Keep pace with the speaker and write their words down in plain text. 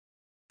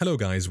Hello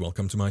guys,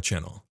 welcome to my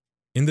channel.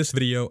 In this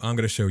video, I'm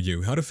going to show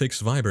you how to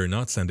fix Viber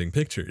not sending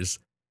pictures.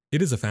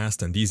 It is a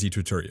fast and easy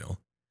tutorial.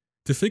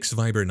 To fix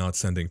Viber not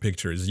sending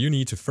pictures, you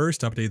need to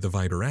first update the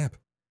Viber app.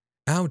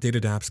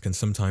 Outdated apps can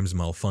sometimes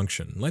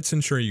malfunction. Let's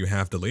ensure you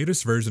have the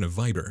latest version of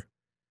Viber.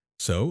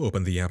 So,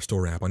 open the App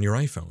Store app on your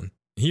iPhone.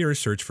 Here,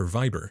 search for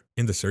Viber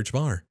in the search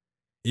bar.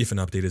 If an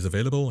update is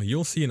available,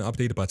 you'll see an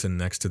update button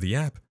next to the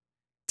app.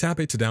 Tap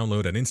it to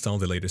download and install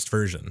the latest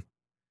version.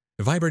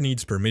 Viber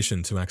needs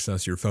permission to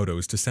access your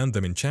photos to send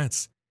them in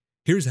chats.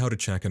 Here's how to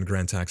check and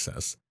grant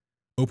access.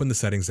 Open the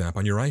Settings app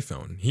on your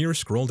iPhone. Here,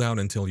 scroll down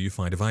until you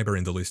find Viber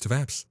in the list of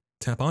apps.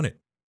 Tap on it.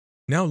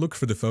 Now look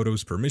for the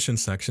Photos Permission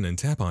section and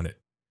tap on it.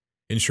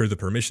 Ensure the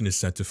permission is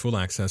set to full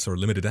access or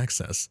limited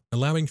access,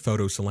 allowing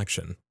photo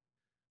selection.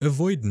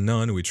 Avoid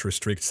None, which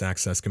restricts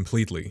access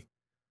completely.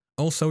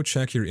 Also,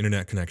 check your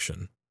internet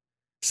connection.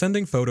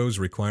 Sending photos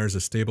requires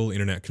a stable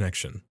internet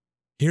connection.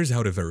 Here's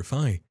how to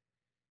verify.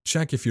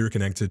 Check if you're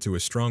connected to a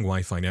strong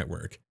Wi-Fi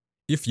network.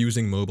 If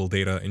using mobile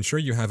data, ensure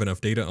you have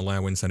enough data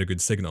allowance and a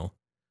good signal.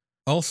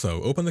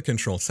 Also, open the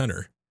Control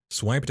Center.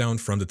 Swipe down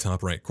from the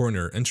top right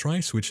corner and try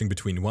switching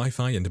between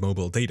Wi-Fi and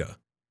mobile data.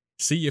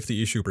 See if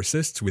the issue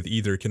persists with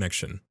either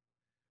connection.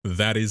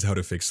 That is how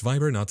to fix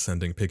Viber not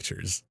sending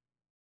pictures.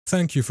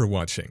 Thank you for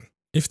watching.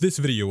 If this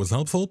video was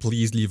helpful,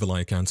 please leave a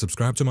like and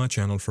subscribe to my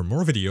channel for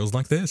more videos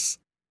like this.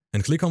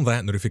 And click on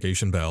that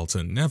notification bell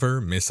to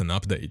never miss an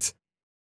update.